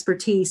financial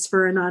expertise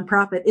for a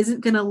nonprofit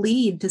isn't going to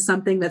lead to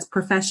something that's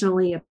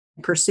professionally a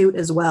pursuit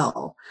as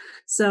well.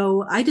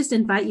 So I just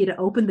invite you to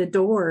open the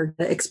door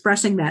to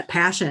expressing that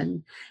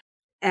passion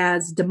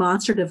as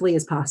demonstratively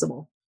as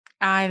possible.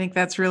 I think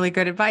that's really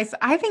good advice.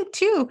 I think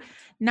too,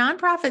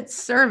 nonprofit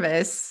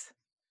service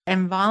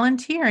and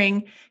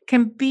volunteering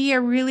can be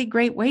a really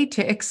great way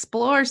to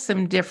explore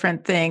some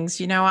different things.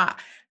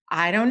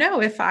 I don't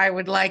know if I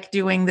would like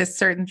doing this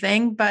certain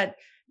thing, but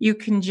you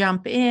can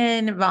jump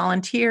in,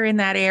 volunteer in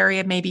that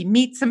area, maybe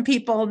meet some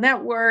people,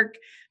 network,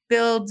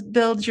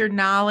 build your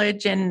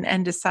knowledge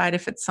and decide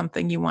if it's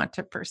something you want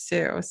to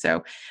pursue.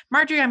 So,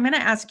 Marjorie, I'm going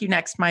to ask you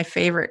next my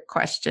favorite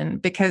question,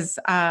 because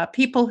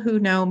people who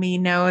know me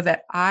know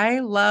that I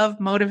love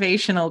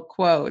motivational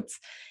quotes.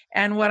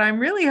 And what I'm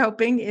really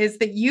hoping is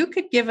that you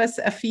could give us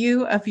a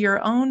few of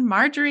your own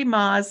Marjorie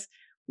Maugh's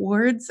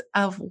words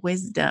of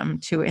wisdom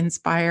to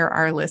inspire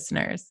our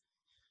listeners.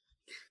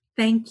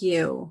 Thank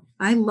you.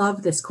 I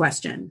love this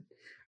question.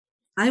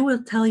 I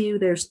will tell you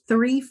there's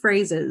 3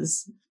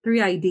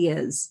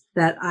 ideas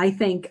that I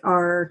think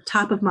are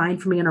top of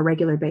mind for me on a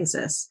regular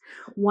basis.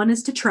 One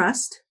is to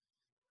trust.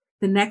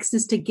 The next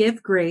is to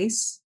give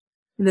grace.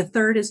 And the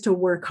third is to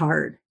work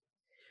hard.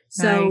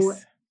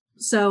 Nice.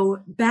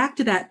 So back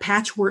to that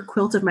patchwork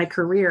quilt of my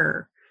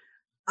career,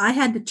 I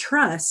had to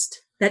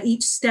trust that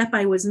each step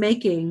I was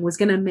making was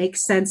going to make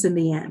sense in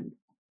the end.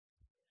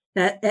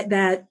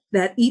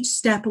 That each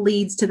step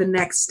leads to the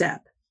next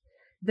step.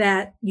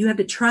 That you have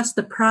to trust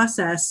the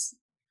process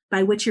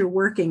by which you're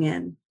working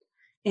in,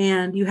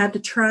 and you have to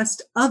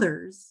trust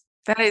others.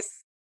 That is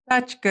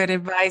such good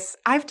advice.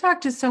 I've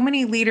talked to so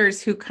many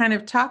leaders who kind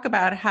of talk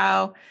about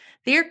how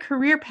their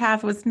career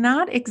path was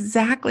not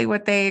exactly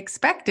what they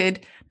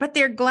expected, but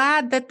they're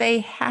glad that they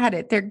had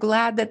it. They're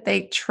glad that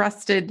they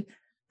trusted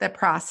the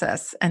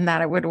process and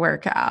that it would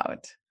work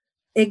out.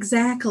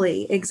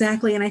 Exactly.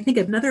 And I think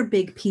another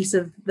big piece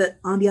of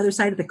on the other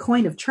side of the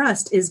coin of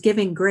trust is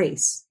giving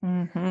grace.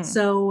 Mm-hmm.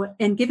 So,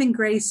 and giving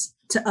grace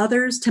to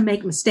others to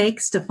make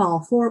mistakes, to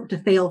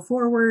fail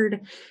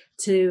forward,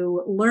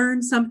 to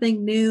learn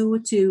something new,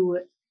 to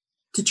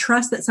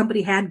trust that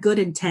somebody had good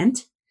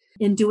intent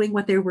in doing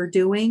what they were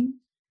doing.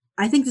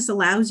 I think this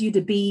allows you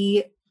to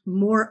be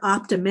more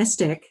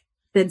optimistic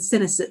than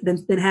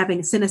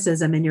having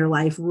cynicism in your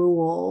life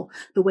rule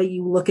the way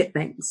you look at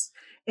things.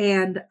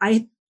 And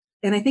I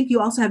think you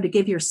also have to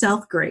give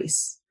yourself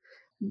grace.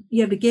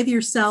 You have to give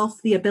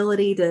yourself the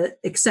ability to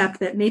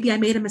accept that maybe I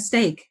made a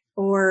mistake,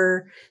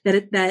 or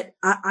that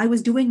I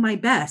was doing my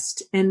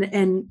best,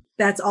 and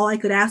that's all I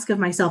could ask of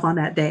myself on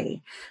that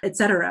day,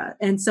 etc.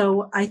 And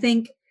so I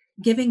think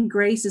giving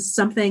grace is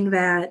something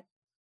that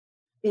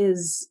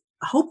is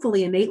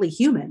hopefully innately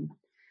human,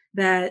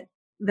 that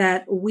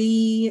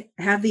we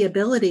have the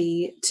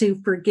ability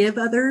to forgive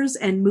others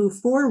and move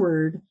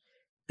forward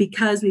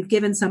because we've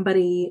given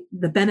somebody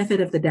the benefit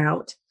of the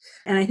doubt.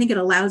 And I think it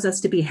allows us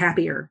to be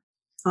happier,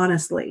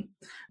 honestly,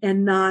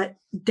 and not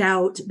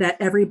doubt that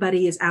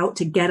everybody is out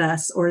to get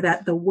us, or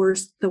that the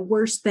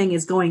worst thing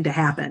is going to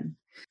happen.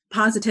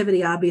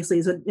 Positivity, obviously,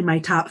 is in my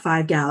top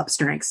 5 Gallup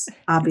strengths.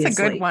 Obviously, it's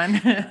a good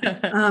one.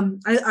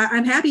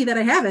 I'm happy that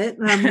I have it.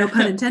 No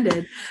pun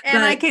intended.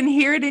 And I can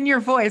hear it in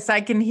your voice.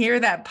 I can hear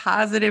that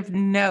positive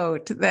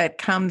note that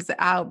comes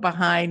out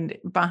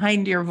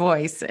behind your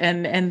voice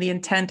and the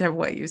intent of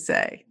what you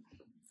say.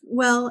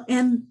 Well,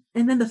 and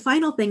then the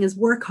final thing is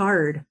work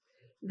hard.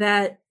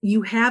 That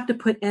you have to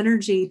put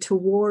energy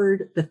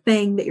toward the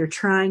thing that you're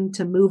trying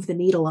to move the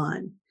needle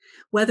on,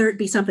 whether it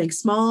be something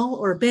small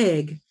or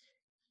big.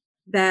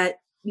 That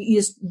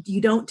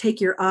you don't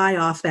take your eye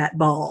off that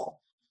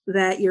ball.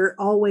 that you're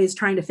always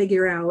trying to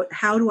figure out,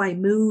 how do I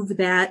move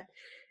that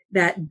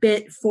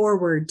bit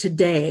forward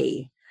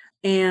today?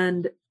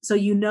 And so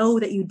you know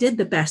that you did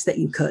the best that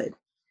you could.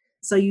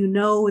 So you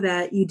know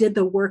that you did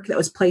the work that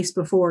was placed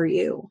before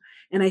you.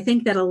 And I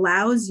think that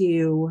allows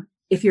you,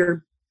 if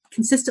you're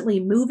consistently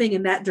moving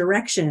in that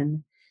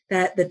direction,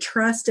 that the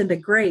trust and the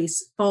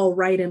grace fall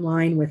right in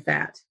line with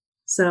that.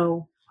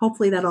 So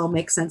hopefully that all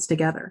makes sense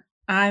together.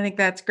 I think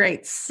that's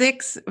great.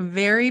 6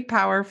 very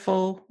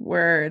powerful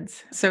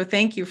words. So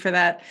thank you for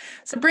that.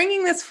 So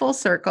bringing this full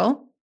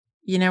circle,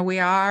 we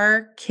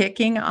are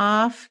kicking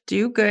off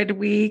Do Good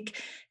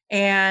Week.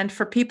 And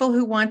for people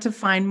who want to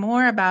find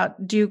more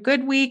about Do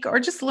Good Week or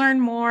just learn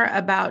more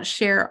about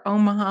Share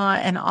Omaha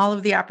and all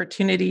of the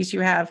opportunities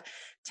you have,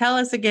 tell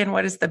us again,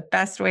 what is the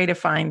best way to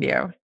find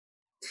you?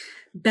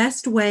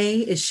 Best way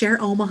is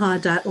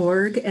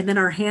shareomaha.org. And then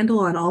our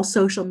handle on all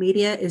social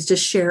media is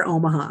just Share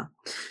Omaha.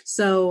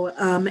 So,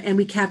 and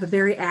we have a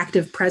very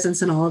active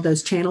presence in all of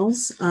those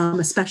channels,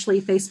 especially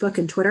Facebook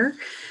and Twitter.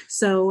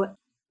 So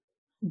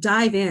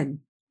dive in.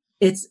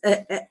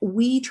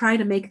 We try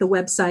to make the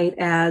website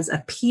as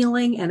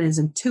appealing and as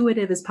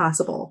intuitive as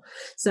possible.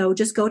 So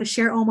just go to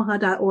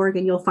shareomaha.org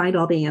and you'll find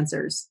all the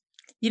answers.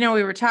 We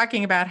were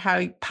talking about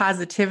how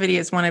positivity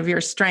is one of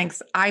your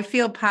strengths. I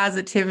feel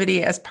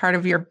positivity as part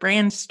of your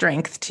brand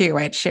strength too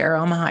at Share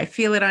Omaha. I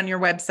feel it on your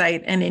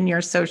website and in your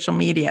social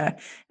media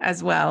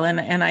as well.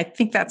 And I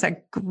think that's a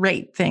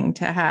great thing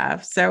to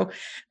have. So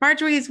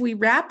Marjorie, as we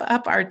wrap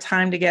up our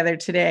time together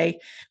today,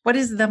 what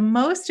is the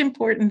most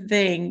important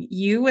thing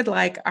you would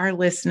like our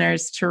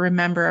listeners to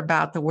remember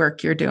about the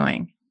work you're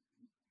doing?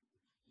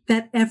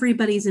 That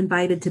everybody's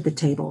invited to the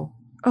table.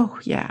 Oh,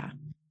 yeah.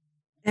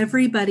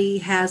 Everybody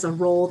has a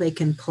role they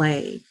can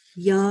play.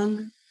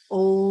 Young,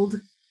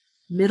 old,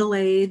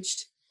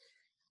 middle-aged.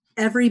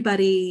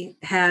 Everybody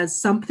has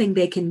something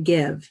they can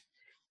give.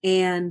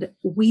 And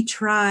we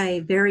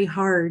try very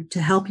hard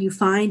to help you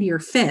find your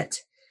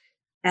fit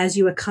as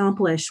you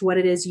accomplish what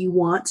it is you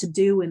want to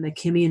do in the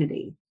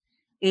community.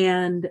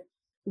 And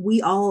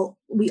we all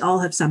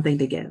have something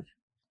to give.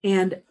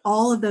 And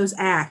all of those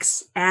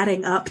acts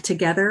adding up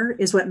together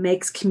is what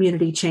makes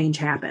community change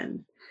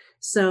happen.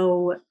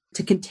 So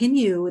to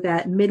continue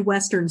that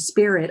Midwestern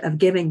spirit of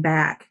giving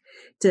back,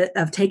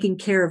 of taking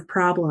care of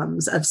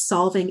problems, of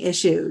solving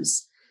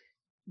issues,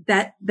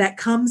 that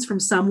comes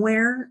from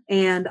somewhere.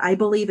 And I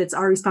believe it's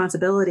our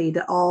responsibility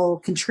to all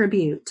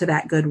contribute to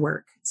that good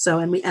work. So,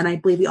 and I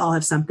believe we all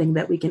have something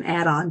that we can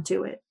add on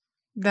to it.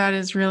 That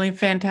is really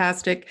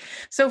fantastic.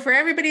 So for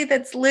everybody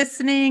that's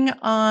listening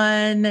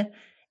on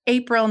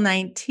April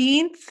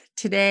 19th,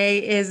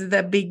 today is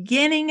the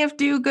beginning of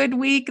Do Good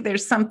Week.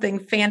 There's something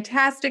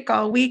fantastic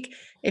all week.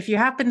 If you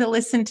happen to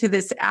listen to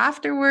this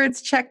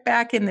afterwards, check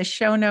back in the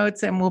show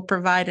notes and we'll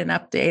provide an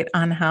update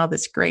on how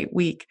this great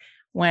week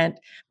went.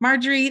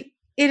 Marjorie,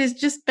 it has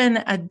just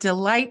been a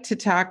delight to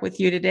talk with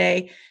you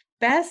today.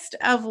 Best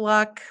of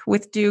luck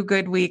with Do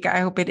Good Week.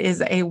 I hope it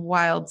is a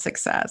wild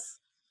success.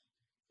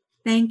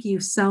 Thank you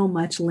so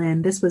much,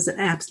 Lynn. This was an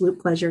absolute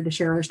pleasure to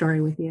share our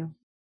story with you.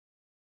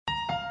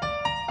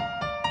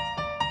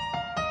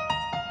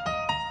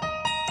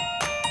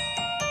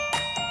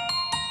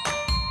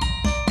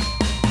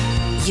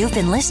 You've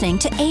been listening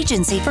to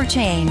Agency for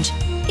Change.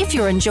 If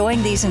you're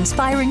enjoying these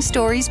inspiring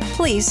stories,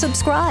 please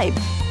subscribe.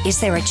 Is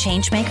there a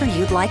changemaker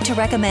you'd like to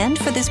recommend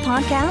for this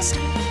podcast?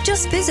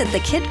 Just visit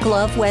the Kid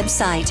Glove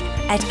website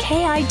at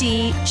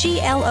kidglov.com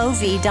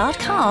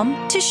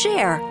to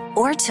share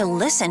or to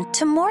listen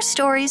to more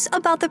stories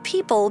about the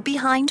people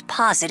behind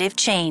positive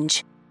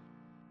change.